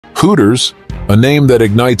Hooters, a name that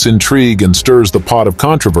ignites intrigue and stirs the pot of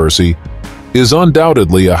controversy, is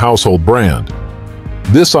undoubtedly a household brand.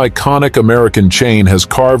 This iconic American chain has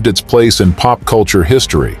carved its place in pop culture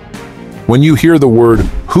history. When you hear the word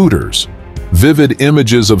Hooters, vivid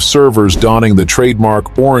images of servers donning the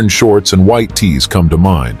trademark orange shorts and white tees come to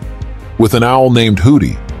mind, with an owl named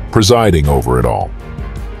Hootie presiding over it all.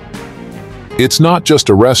 It's not just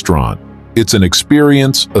a restaurant, it's an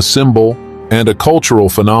experience, a symbol, and a cultural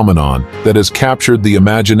phenomenon that has captured the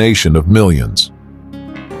imagination of millions.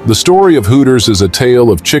 The story of Hooters is a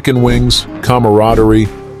tale of chicken wings, camaraderie,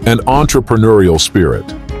 and entrepreneurial spirit.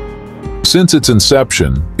 Since its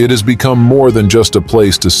inception, it has become more than just a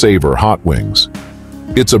place to savor hot wings.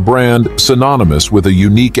 It's a brand synonymous with a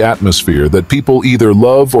unique atmosphere that people either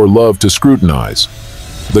love or love to scrutinize.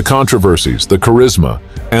 The controversies, the charisma,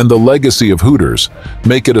 and the legacy of Hooters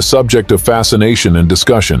make it a subject of fascination and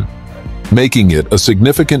discussion, making it a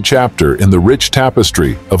significant chapter in the rich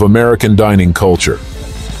tapestry of American dining culture.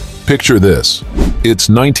 Picture this. It's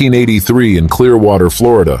 1983 in Clearwater,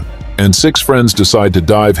 Florida, and 6 friends decide to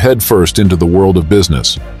dive headfirst into the world of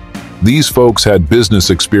business. These folks had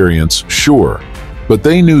business experience, sure, but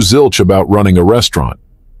they knew zilch about running a restaurant.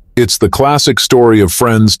 It's the classic story of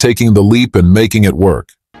friends taking the leap and making it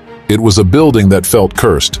work. It was a building that felt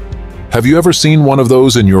cursed. Have you ever seen one of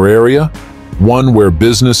those in your area? One where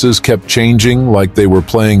businesses kept changing like they were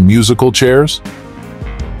playing musical chairs?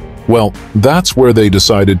 Well, that's where they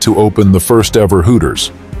decided to open the first ever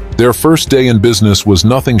Hooters. Their first day in business was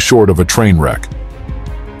nothing short of a train wreck.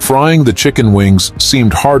 Frying the chicken wings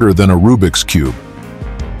seemed harder than a Rubik's Cube.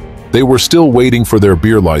 They were still waiting for their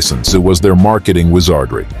beer license. It was their marketing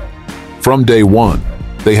wizardry. From day one,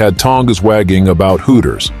 they had tongues wagging about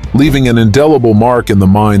Hooters, leaving an indelible mark in the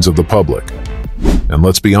minds of the public. And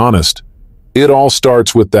let's be honest, it all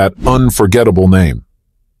starts with that unforgettable name.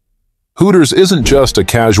 Hooters isn't just a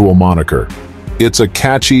casual moniker. It's a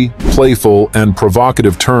catchy, playful, and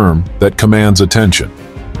provocative term that commands attention.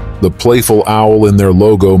 The playful owl in their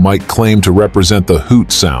logo might claim to represent the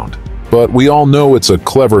hoot sound, but we all know it's a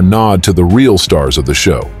clever nod to the real stars of the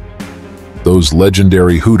show. Those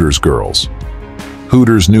legendary Hooters girls.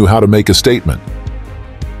 Hooters knew how to make a statement.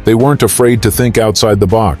 They weren't afraid to think outside the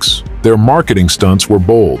box. Their marketing stunts were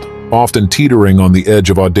bold, often teetering on the edge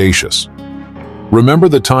of audacious. Remember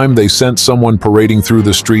the time they sent someone parading through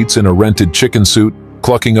the streets in a rented chicken suit,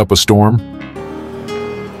 clucking up a storm?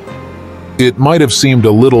 It might have seemed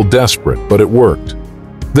a little desperate, but it worked.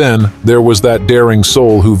 Then, there was that daring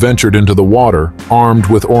soul who ventured into the water, armed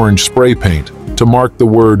with orange spray paint, to mark the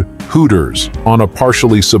word Hooters on a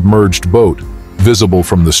partially submerged boat, visible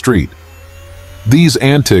from the street. These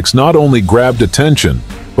antics not only grabbed attention,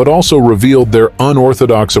 but also revealed their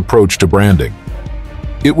unorthodox approach to branding.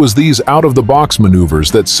 It was these out-of-the-box maneuvers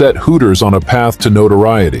that set Hooters on a path to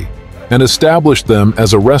notoriety and established them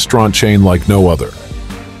as a restaurant chain like no other.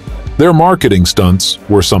 Their marketing stunts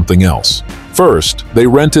were something else. First, they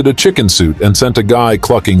rented a chicken suit and sent a guy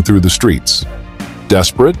clucking through the streets.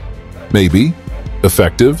 Desperate? Maybe.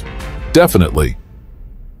 Effective? Definitely.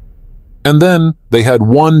 And then, they had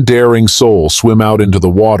one daring soul swim out into the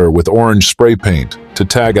water with orange spray paint to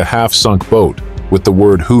tag a half-sunk boat with the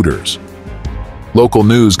word Hooters. Local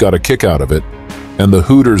news got a kick out of it, and the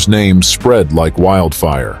Hooters name spread like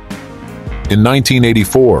wildfire. In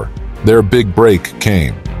 1984, their big break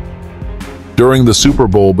came. During the Super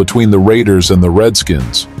Bowl between the Raiders and the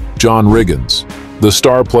Redskins, John Riggins, the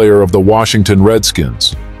star player of the Washington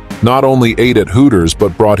Redskins, not only ate at Hooters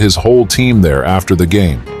but brought his whole team there after the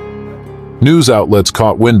game. News outlets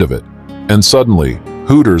caught wind of it, and suddenly,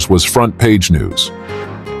 Hooters was front-page news.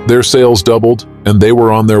 Their sales doubled, and they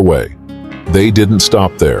were on their way. They didn't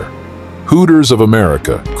stop there. Hooters of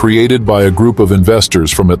America, created by a group of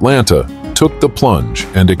investors from Atlanta, took the plunge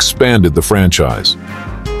and expanded the franchise.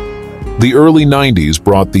 The early 90s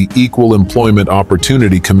brought the Equal Employment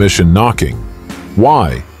Opportunity Commission knocking.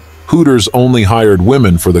 Why? Hooters only hired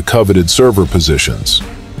women for the coveted server positions.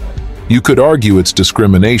 You could argue it's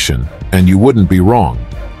discrimination, and you wouldn't be wrong.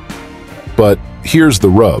 But here's the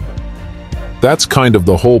rub. That's kind of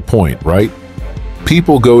the whole point, right?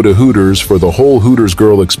 People go to Hooters for the whole Hooters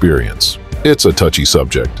girl experience. It's a touchy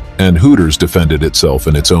subject, and Hooters defended itself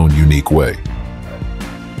in its own unique way.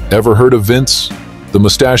 Ever heard of Vince, the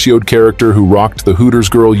mustachioed character who rocked the Hooters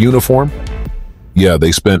girl uniform? Yeah,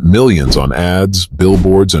 they spent millions on ads,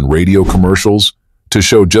 billboards, and radio commercials to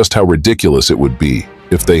show just how ridiculous it would be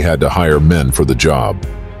if they had to hire men for the job.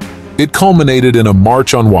 It culminated in a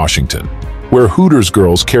march on Washington, where Hooters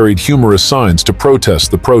girls carried humorous signs to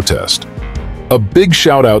protest the protest. A big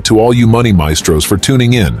shout out to all you money maestros for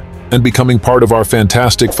tuning in, and becoming part of our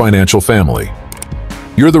fantastic financial family.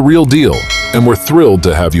 You're the real deal, and we're thrilled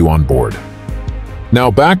to have you on board.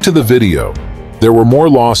 Now back to the video. There were more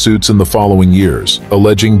lawsuits in the following years,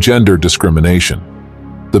 alleging gender discrimination.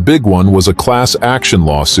 The big one was a class action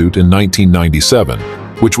lawsuit in 1997,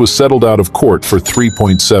 which was settled out of court for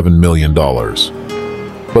 $3.7 million.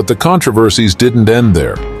 But the controversies didn't end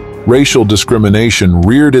there. Racial discrimination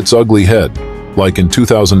reared its ugly head, like in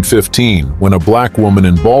 2015 when a black woman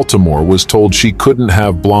in Baltimore was told she couldn't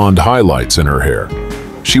have blonde highlights in her hair.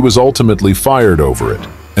 She was ultimately fired over it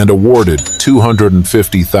and awarded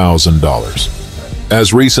 $250,000.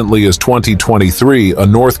 As recently as 2023, a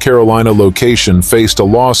North Carolina location faced a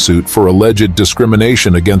lawsuit for alleged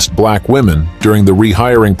discrimination against black women during the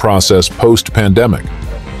rehiring process post-pandemic.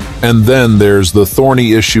 And then there's the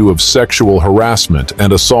thorny issue of sexual harassment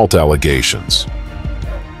and assault allegations.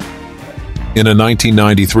 In a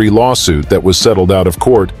 1993 lawsuit that was settled out of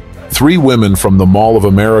court, 3 women from the Mall of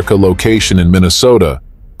America location in Minnesota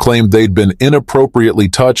claimed they'd been inappropriately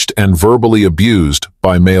touched and verbally abused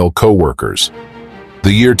by male coworkers.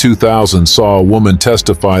 The year 2000 saw a woman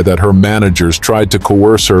testify that her managers tried to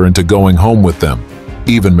coerce her into going home with them,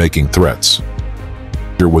 even making threats.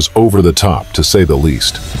 It was over the top, to say the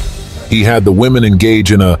least. He had the women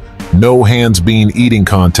engage in a no-hands-bean eating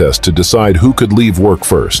contest to decide who could leave work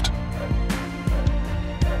first.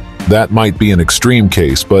 That might be an extreme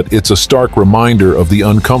case, but it's a stark reminder of the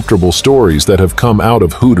uncomfortable stories that have come out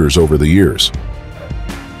of Hooters over the years.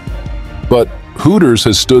 But Hooters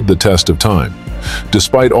has stood the test of time.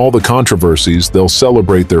 Despite all the controversies, they'll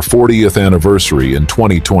celebrate their 40th anniversary in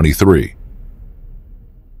 2023.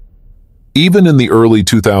 Even in the early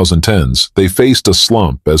 2010s, they faced a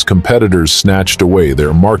slump as competitors snatched away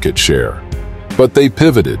their market share. But they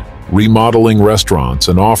pivoted, remodeling restaurants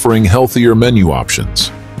and offering healthier menu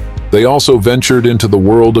options. They also ventured into the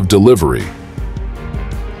world of delivery,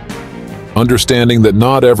 understanding that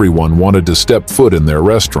not everyone wanted to step foot in their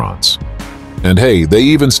restaurants. And hey, they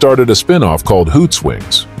even started a spin-off called Hoot's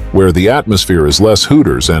Wings, where the atmosphere is less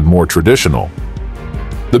Hooters and more traditional.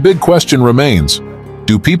 The big question remains,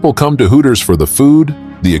 do people come to Hooters for the food,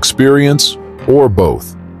 the experience, or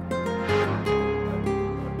both?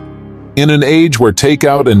 In an age where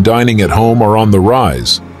takeout and dining at home are on the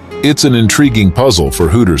rise, it's an intriguing puzzle for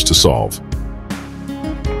Hooters to solve.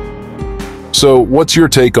 So, what's your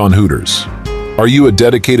take on Hooters? Are you a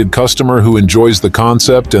dedicated customer who enjoys the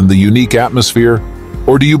concept and the unique atmosphere?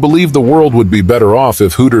 Or do you believe the world would be better off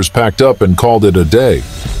if Hooters packed up and called it a day?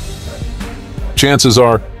 Chances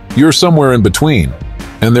are, you're somewhere in between,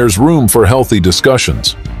 and there's room for healthy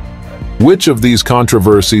discussions. Which of these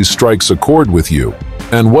controversies strikes a chord with you,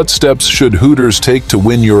 and what steps should Hooters take to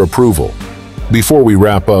win your approval? Before we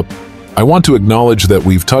wrap up, I want to acknowledge that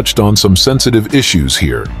we've touched on some sensitive issues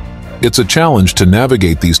here. It's a challenge to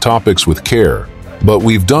navigate these topics with care, but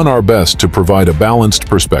we've done our best to provide a balanced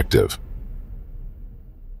perspective.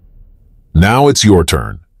 Now it's your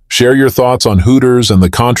turn. Share your thoughts on Hooters and the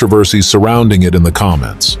controversies surrounding it in the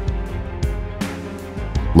comments.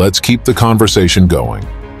 Let's keep the conversation going.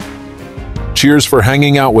 Cheers for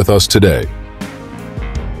hanging out with us today.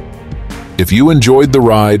 If you enjoyed the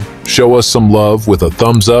ride, show us some love with a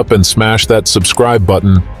thumbs up and smash that subscribe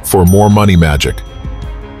button for more money magic.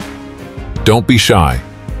 Don't be shy.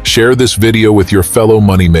 Share this video with your fellow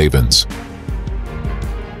money mavens.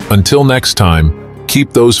 Until next time,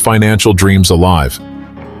 keep those financial dreams alive.